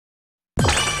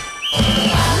Hello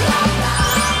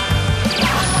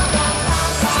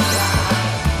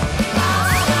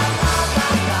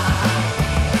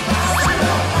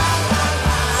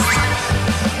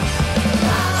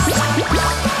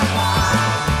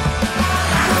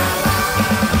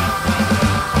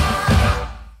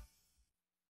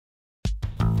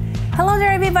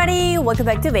there, everybody. Welcome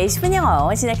back to 매일 10분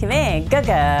영어 지나킴의 Go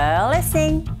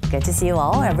Listen. Good to see you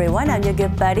all, everyone. I'm your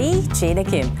good buddy,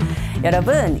 지나킴.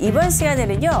 여러분, 이번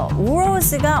시간에는요,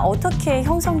 우로스가 어떻게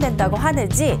형성된다고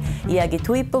하는지 이야기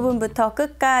도입 부분부터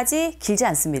끝까지 길지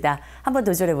않습니다. 한번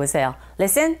도전해 보세요.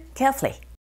 Listen carefully.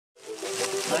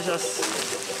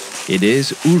 It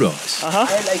is uros. I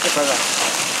like it, brother.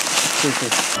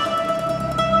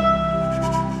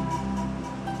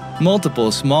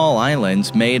 Multiple small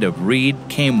islands made of reed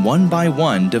came one by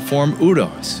one to form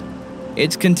uros.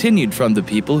 It's continued from the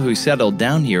people who settled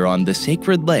down here on the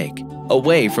sacred lake,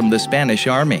 away from the Spanish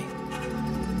army.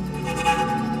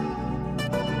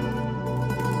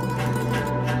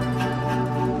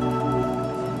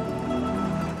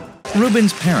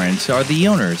 Ruben's parents are the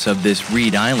owners of this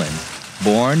reed island,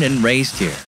 born and raised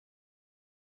here.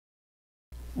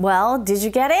 Well, did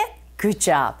you get it? Good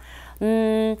job.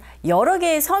 여러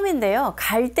개의 섬인데요.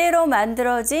 갈대로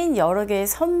만들어진 여러 개의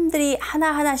섬들이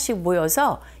하나하나씩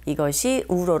모여서 이것이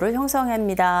우로를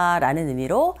형성합니다. 라는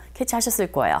의미로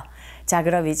캐치하셨을 거예요. 자,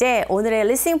 그럼 이제 오늘의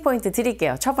listening 포인트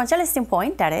드릴게요. 첫 번째 listening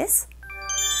point, that is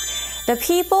the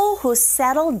people who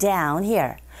settled down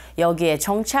here. 여기에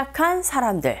정착한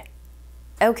사람들.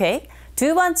 오케이.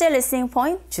 두 번째 listening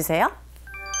point 주세요.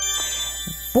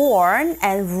 born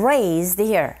and raised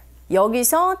here.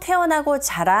 여기서 태어나고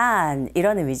자란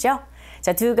이런 의미죠.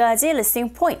 자, 두 가지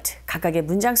listening point. 각각의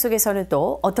문장 속에서는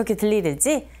또 어떻게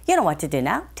들리는지 you know what to do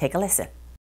now. Take a listen.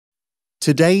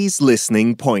 Today's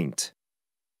listening point.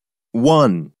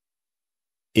 1.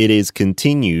 It is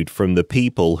continued from the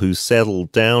people who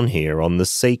settled down here on the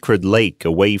sacred lake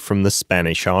away from the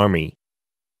Spanish army.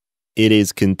 It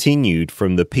is continued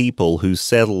from the people who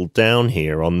settled down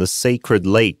here on the sacred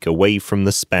lake away from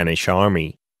the Spanish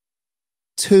army.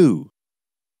 2.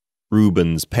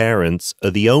 Ruben's parents are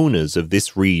the owners of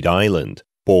this reed island,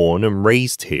 born and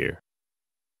raised here.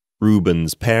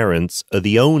 Ruben's parents are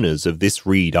the owners of this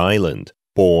reed island,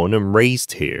 born and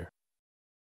raised here.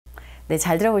 네,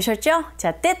 잘 들어보셨죠?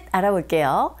 자, 뜻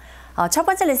알아볼게요. 첫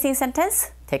번째 listening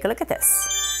sentence, take a look at this.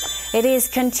 It is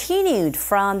continued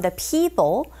from the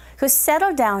people who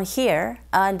settled down here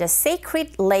on the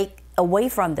sacred lake away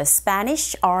from the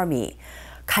Spanish army.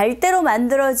 갈대로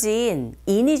만들어진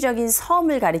인위적인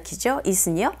섬을 가리키죠.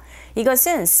 이슨요.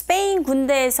 이것은 스페인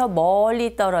군대에서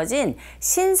멀리 떨어진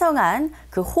신성한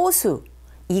그 호수,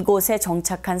 이곳에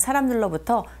정착한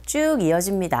사람들로부터 쭉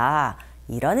이어집니다.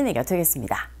 이런 의미가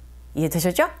되겠습니다.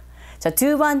 이해되셨죠? 자,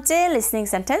 두 번째 listening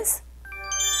sentence.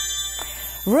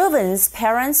 Ruben's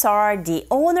parents are the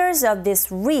owners of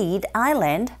this reed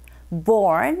island,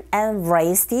 born and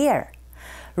raised here.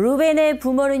 루벤의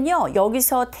부모는요,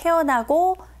 여기서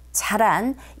태어나고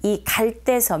자란 이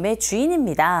갈대섬의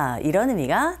주인입니다. 이런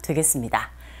의미가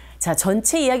되겠습니다. 자,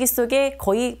 전체 이야기 속에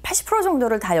거의 80%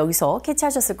 정도를 다 여기서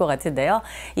캐치하셨을 것 같은데요.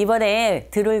 이번에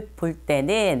들어볼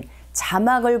때는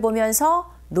자막을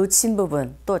보면서 놓친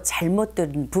부분, 또 잘못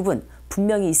들은 부분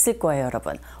분명히 있을 거예요,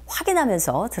 여러분.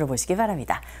 확인하면서 들어보시기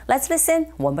바랍니다. Let's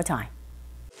listen one more time.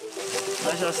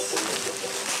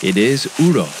 It is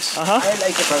uros. I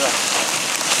like it, brother.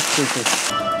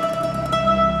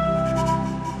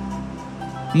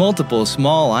 Multiple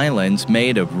small islands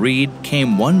made of reed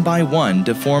came one by one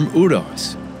to form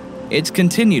uros. It's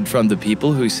continued from the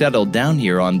people who settled down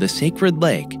here on the sacred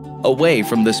lake, away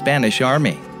from the Spanish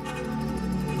army.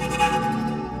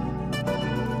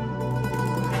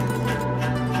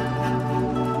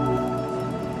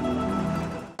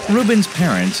 Ruben's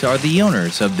parents are the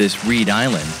owners of this reed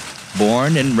island,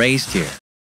 born and raised here.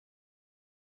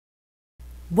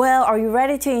 Well, are you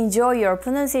ready to enjoy your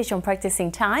pronunciation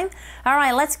practicing time? All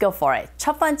right, let's go for it.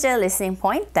 첫 번째 listening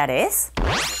point, that is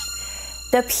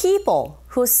the people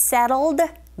who settled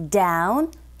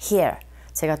down here.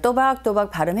 제가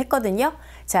또박또박 발음했거든요.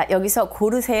 자, 여기서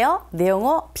고르세요.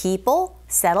 내용어 people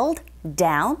settled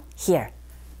down here.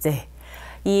 네.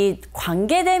 이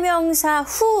관계대명사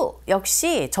who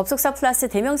역시 접속사 플러스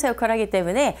대명사 역할을 하기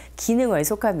때문에 기능어에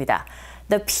속합니다.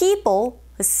 The people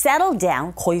settle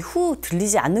down 거의 who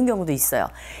들리지 않는 경우도 있어요.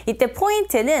 이때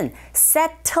포인트는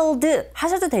settled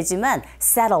하셔도 되지만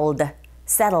settled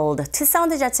T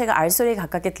사운드 자체가 R 소리에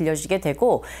가깝게 들려주게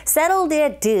되고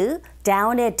settled의 d,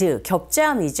 down의 d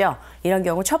겹자음이죠. 이런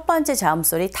경우 첫 번째 자음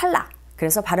소리 탈락.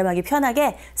 그래서 발음하기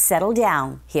편하게 settle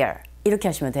down here 이렇게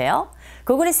하시면 돼요.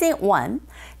 Google listening 1.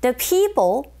 The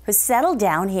people who who settled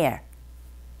down here.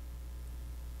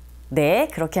 네,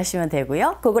 그렇게 하시면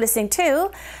되고요. Google listening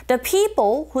to the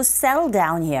people who settled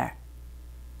down here.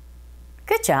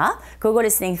 Good job. Google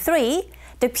listening 3,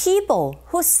 the people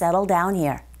who settled down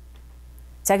here.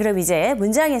 자, 그럼 이제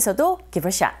문장에서도 give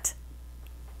a shot.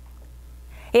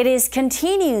 It is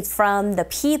continued from the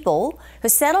people who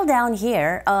settled down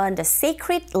here on the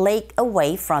sacred lake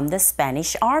away from the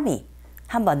Spanish army.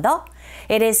 한 번 더.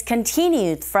 It is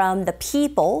continued from the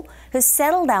people who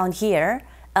settled down here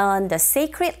on the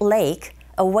sacred lake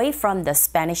away from the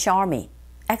Spanish army.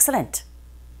 Excellent.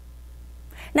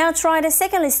 Now try the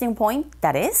second listening point,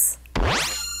 that is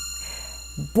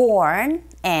born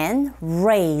and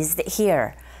raised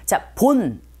here. 자,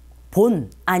 본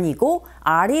아니고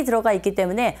R이 들어가 있기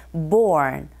때문에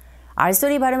born. R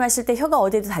소리 발음하실 때 혀가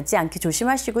어디에도 닿지 않게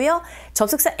조심하시고요.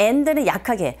 접속사 and는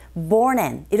약하게 born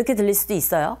and 이렇게 들릴 수도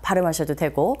있어요. 발음하셔도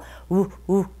되고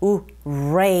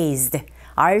raised.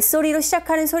 R 소리로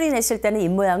시작하는 소리 내실 때는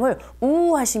입모양을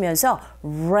우 하시면서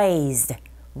raised.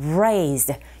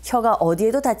 혀가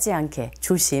어디에도 닿지 않게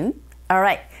조심.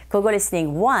 Alright, Google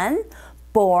listening 1,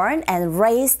 born and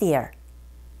raised here.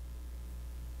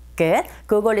 Good.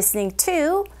 Google listening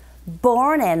 2,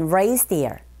 born and raised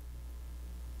here.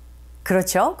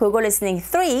 그렇죠. Google listening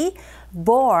 3,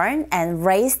 born and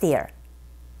raised here.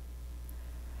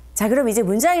 자, 그럼 이제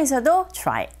문장에서도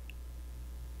try it.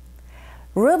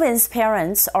 Ruben's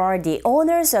parents are the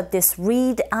owners of this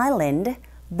reed island,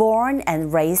 born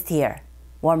and raised here.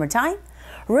 One more time.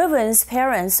 Ruben's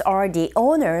parents are the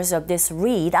owners of this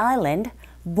reed island,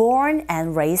 born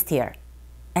and raised here.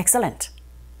 Excellent.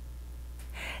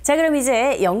 자, 그럼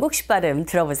이제 영국식 발음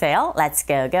들어보세요. Let's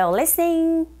go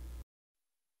listening.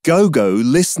 Go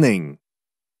listening.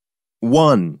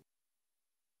 1.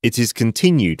 It is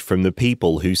continued from the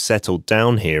people who settled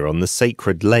down here on the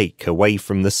sacred lake away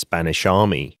from the Spanish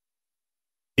army.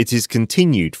 It is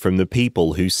continued from the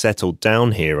people who settled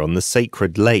down here on the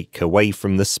sacred lake away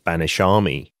from the Spanish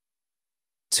army.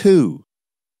 2.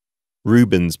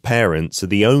 Ruben's parents are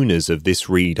the owners of this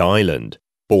reed island,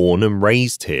 born and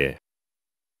raised here.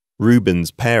 Ruben's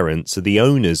parents are the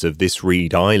owners of this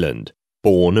reed island,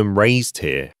 born and raised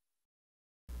here.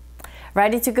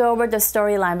 Ready to go over the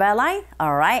story line by line?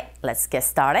 Alright, let's get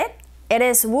started. It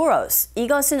is uros.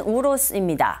 이것은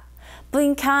uros입니다.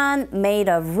 빈칸 made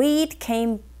of reed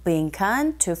came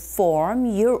빈칸 to form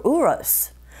your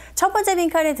uros. 첫 번째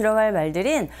빈칸에 들어갈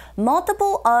말들은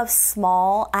multiple of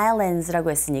small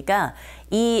islands라고 했으니까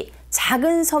이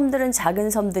작은 섬들은 작은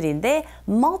섬들인데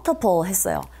multiple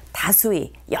했어요.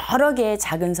 다수의 여러 개의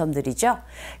작은 섬들이죠.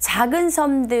 작은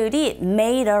섬들이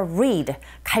made of reed,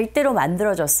 갈대로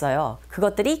만들어졌어요.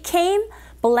 그것들이 came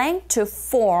blank to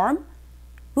form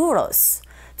uros.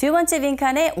 두 번째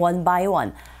빈칸에 one by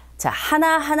one. 자,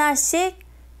 하나하나씩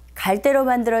갈대로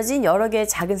만들어진 여러 개의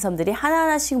작은 섬들이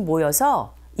하나하나씩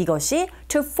모여서 이것이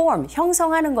to form,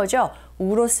 형성하는 거죠.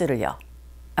 우로스를요.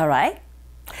 Alright?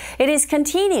 It is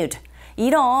continued.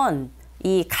 이런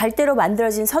이 갈대로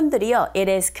만들어진 섬들이요. It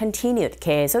is continued.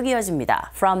 계속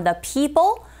이어집니다. From the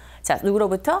people. 자,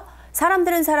 누구로부터?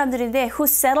 사람들은 사람들인데 who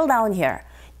settled down here.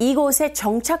 이곳에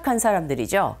정착한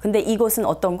사람들이죠. 근데 이곳은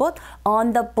어떤 곳?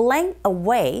 On the blank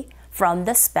away from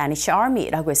the Spanish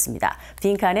army라고 했습니다.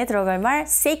 빈칸에 들어갈 말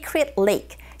sacred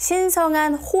lake.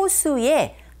 신성한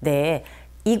호수에 네.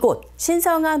 이곳,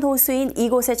 신성한 호수인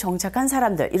이곳에 정착한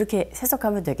사람들 이렇게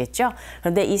해석하면 되겠죠.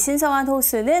 그런데 이 신성한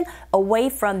호수는 away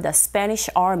from the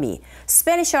Spanish army.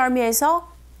 Spanish army에서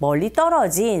멀리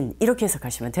떨어진 이렇게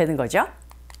해석하시면 되는 거죠.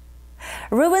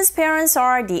 Ruben's parents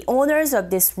are the owners of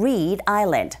this reed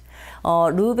island.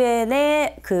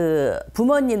 루벤의 그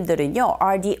부모님들은요,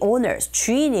 are the owners,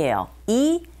 주인이에요.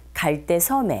 이 갈대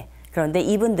섬에. 그런데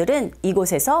이분들은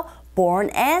이곳에서 born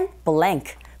and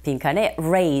blank, 빈칸에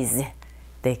raised.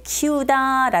 네,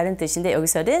 키우다 라는 뜻인데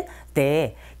여기서는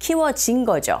네, 키워진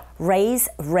거죠.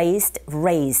 raise, raised,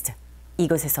 raised.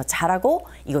 이곳에서 자라고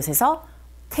이곳에서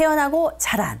태어나고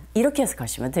자란 이렇게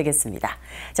해석하시면 되겠습니다.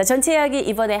 자, 전체 이야기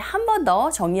이번에 한 번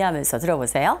더 정리하면서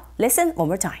들어보세요. Listen one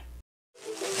more time.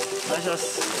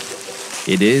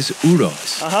 It is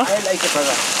uros. I like it,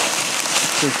 brother.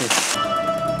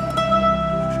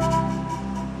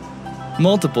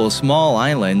 Multiple small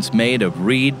islands made of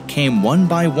reed came one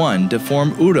by one to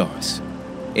form uros.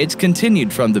 It's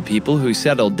continued from the people who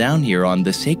settled down here on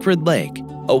the sacred lake,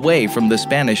 away from the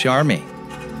Spanish army.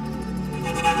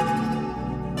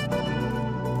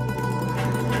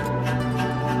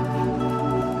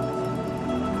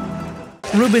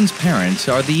 Ruben's parents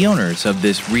are the owners of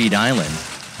this reed island,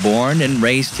 born and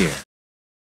raised here.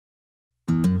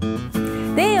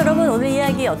 네, 여러분 오늘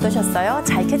이야기 어떠셨어요?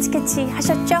 잘 캐치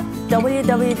하셨죠?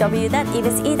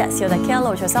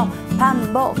 www.ebse.co.kr로 오셔서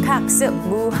반복, 학습,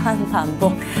 무한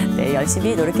반복. 네,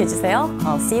 열심히 노력해주세요.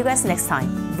 I'll see you guys next time.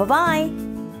 Bye-bye.